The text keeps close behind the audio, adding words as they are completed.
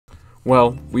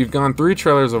Well, we've gone 3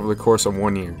 trailers over the course of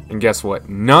 1 year, and guess what?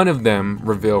 None of them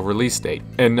reveal release date.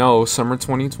 And no, summer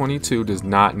 2022 does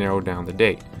not narrow down the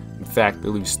date. In fact, it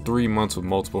leaves 3 months with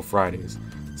multiple Fridays.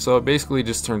 So it basically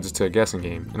just turns into a guessing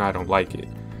game, and I don't like it.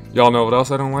 Y'all know what else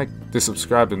I don't like? The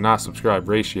subscribe to not subscribe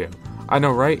ratio. I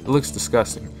know, right? It looks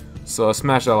disgusting. So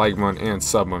smash that like button and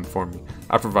sub button for me.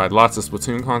 I provide lots of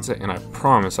Splatoon content, and I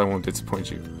promise I won't disappoint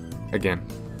you. Again.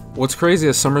 What's crazy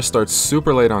is summer starts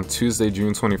super late on Tuesday,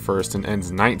 June 21st and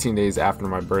ends 19 days after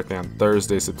my birthday on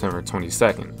Thursday, September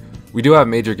 22nd. We do have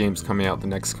major games coming out the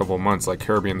next couple of months like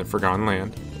Kirby and the Forgotten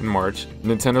Land in March,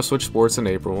 Nintendo Switch Sports in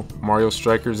April, Mario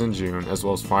Strikers in June, as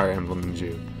well as Fire Emblem in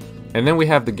June. And then we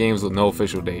have the games with no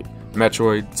official date.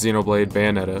 Metroid, Xenoblade,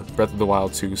 Bayonetta, Breath of the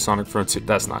Wild 2, Sonic Frontier.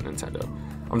 That's not Nintendo.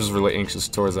 I'm just really anxious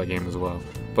towards that game as well.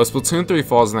 But Splatoon 3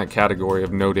 falls in that category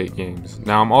of no-date games.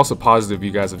 Now I'm also positive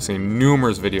you guys have seen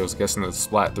numerous videos guessing the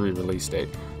Splat 3 release date,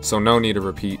 so no need to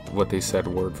repeat what they said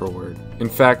word for word. In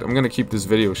fact, I'm going to keep this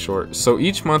video short, so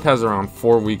each month has around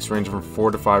 4 weeks ranging from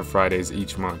 4 to 5 Fridays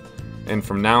each month. And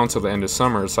from now until the end of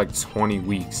summer, it's like 20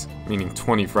 weeks, meaning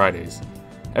 20 Fridays.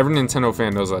 Every Nintendo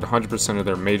fan knows that 100% of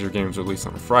their major games release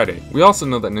on a Friday. We also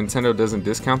know that Nintendo doesn't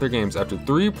discount their games after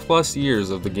 3+ years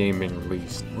of the game being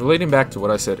released. Relating back to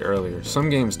what I said earlier, some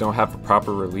games don't have a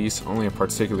proper release only a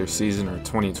particular season or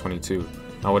 2022.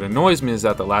 Now what annoys me is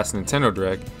that the last Nintendo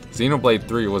Direct, Xenoblade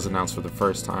 3 was announced for the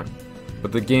first time.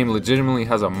 But the game legitimately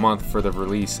has a month for the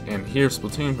release, and here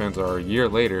Splatoon fans are a year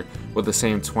later with the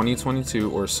same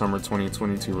 2022 or summer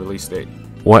 2022 release date.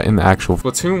 What in the actual?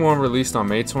 Splatoon 1 released on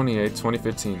May 28,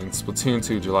 2015 and Splatoon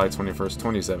 2 July 21st,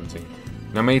 2017.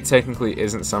 Now May technically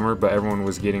isn't summer, but everyone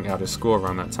was getting out of school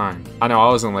around that time. I know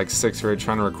I was in like 6th grade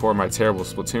trying to record my terrible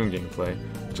Splatoon gameplay.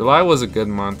 July was a good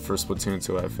month for Splatoon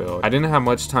 2, I feel. I didn't have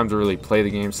much time to really play the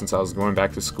game since I was going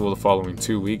back to school the following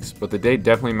 2 weeks, but the date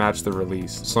definitely matched the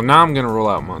release. So now I'm gonna roll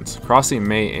out months, crossing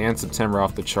May and September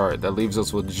off the chart. That leaves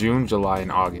us with June, July,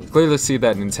 and August. Clear to see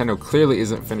that Nintendo clearly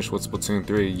isn't finished with Splatoon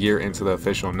 3 a year into the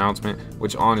official announcement,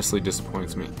 which honestly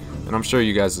disappoints me, and I'm sure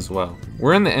you guys as well.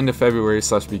 We're in the end of February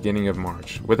 / beginning of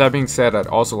March. With that being said, I'd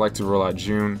also like to roll out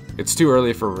June. It's too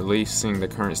early for release seeing the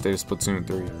current state of Splatoon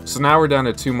 3. So now we're down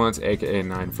to 2 months, aka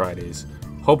 9 Fridays.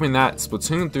 Hoping that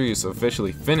Splatoon 3 is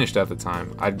officially finished at the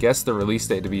time, I'd guess the release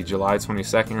date to be July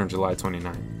 22nd or July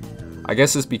 29th. I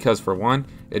guess it's because for one,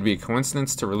 it'd be a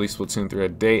coincidence to release Splatoon 3 a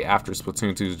day after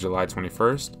Splatoon 2's July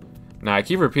 21st. Now I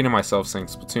keep repeating myself saying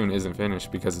Splatoon isn't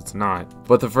finished because it's not.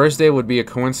 But the first day would be a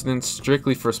coincidence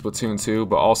strictly for Splatoon 2,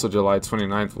 but also July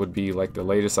 29th would be like the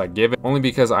latest I give it, only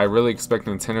because I really expect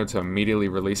Nintendo to immediately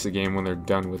release the game when they're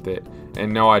done with it.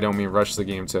 And no, I don't mean rush the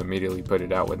game to immediately put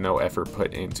it out with no effort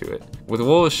put into it. With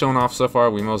what was shown off so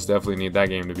far, we most definitely need that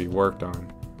game to be worked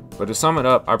on. But to sum it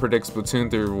up, I predict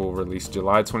Splatoon 3 will release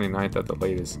July 29th at the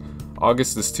latest.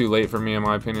 August is too late for me in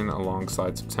my opinion,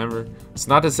 alongside September. It's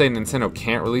not to say Nintendo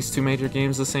can't release 2 major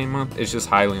games the same month, it's just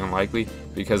highly unlikely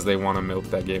because they want to milk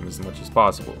that game as much as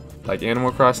possible. Like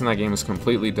Animal Crossing, that game is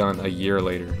completely done a year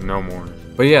later, no more.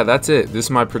 But yeah, that's it. This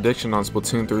is my prediction on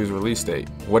Splatoon 3's release date.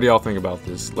 What do y'all think about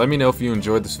this? Let me know if you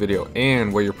enjoyed this video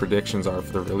and what your predictions are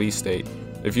for the release date.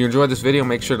 If you enjoyed this video,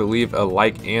 make sure to leave a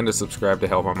like and a subscribe to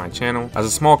help out my channel. As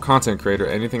a small content creator,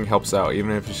 anything helps out,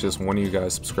 even if it's just one of you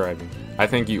guys subscribing. I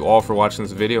thank you all for watching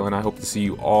this video, and I hope to see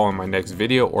you all in my next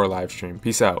video or live stream.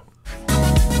 Peace out.